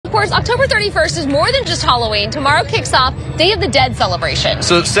course, October 31st is more than just Halloween. Tomorrow kicks off Day of the Dead celebration.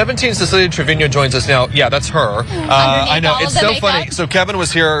 So 17 Cecilia Trevino joins us now. Yeah, that's her. I know. It's so funny. So Kevin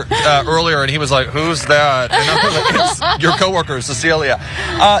was here earlier, and he was like, who's that? And I'm like, it's your coworker, Cecilia.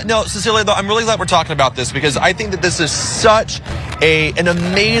 No, Cecilia, though, I'm really glad we're talking about this because I think that this is such an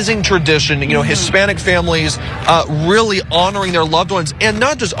amazing tradition. You know, Hispanic families really honoring their loved ones, and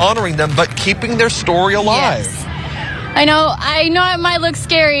not just honoring them, but keeping their story alive. Yes. I know it might look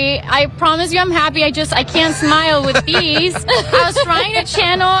scary. I promise you I'm happy. I can't smile with these. I was trying to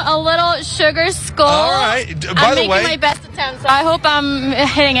channel a little sugar skull. All right. By the way, I'm making my best attempt. So I hope I'm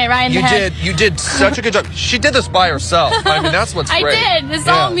hitting it right in the head. You did such a good job. She did this by herself. I mean, that's what's great. I did. It's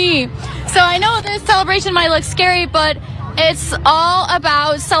all me. So I know this celebration might look scary, but it's all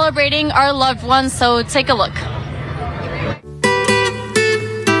about celebrating our loved ones. So take a look.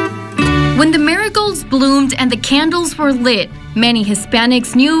 When the marigolds bloomed and the candles were lit, many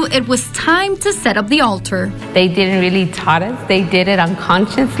Hispanics knew it was time to set up the altar. They didn't really taught us. They did it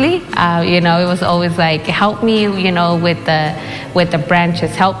unconsciously. It was always like, help me, with the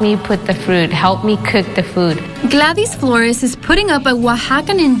branches. Help me put the fruit. Help me cook the food. Gladys Flores is putting up a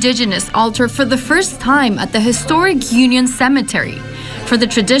Oaxacan indigenous altar for the first time at the historic Union Cemetery for the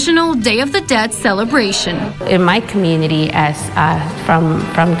traditional Day of the Dead celebration. In my community, as from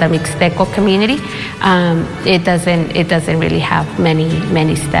the Mixteco community, it doesn't really have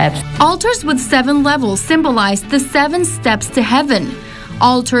many steps. Altars with 7 levels symbolize the 7 steps to heaven.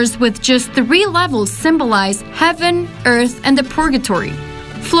 Altars with just 3 levels symbolize heaven, earth, and the purgatory.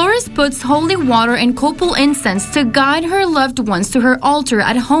 Flores puts holy water and copal incense to guide her loved ones to her altar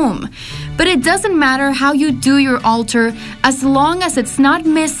at home. But it doesn't matter how you do your altar as long as it's not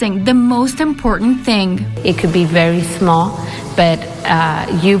missing the most important thing. It could be very small, but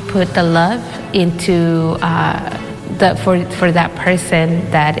you put the love into for that person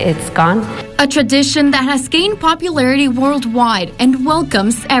that it's gone. A tradition that has gained popularity worldwide and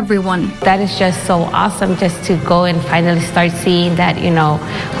welcomes everyone. That is just so awesome, just to go and finally start seeing that,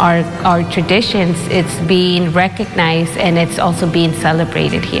 our traditions, it's being recognized and it's also being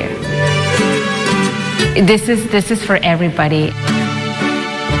celebrated here. This is for everybody.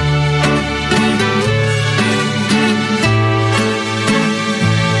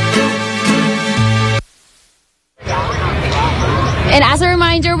 And as a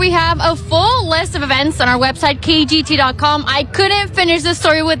reminder, we have a full list of events on our website, kgt.com. I couldn't finish the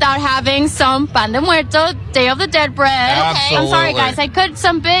story without having some pan de muerto, Day of the Dead bread. Absolutely. I'm sorry, guys. I cut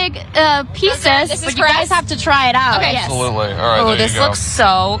some big pieces, but you guys have to try it out. Okay. Absolutely. All right. Oh, this looks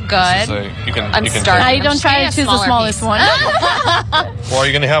so good. I'm starving. I don't try to choose the smallest one. Well, are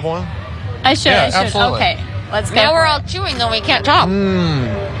you going to have one? I should. Yeah, I should. absolutely. Okay. Let's go. Now we're all chewing, though we can't talk.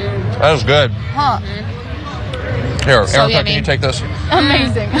 That was good. Huh. Here, So Erica, yummy. can you take this?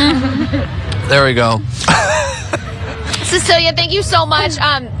 Amazing. There we go. Cecilia, thank you so much.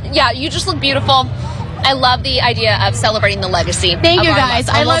 Yeah, you just look beautiful. I love the idea of celebrating the legacy. Thank you, of our guys.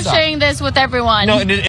 loved I ones. love sharing this with everyone. No,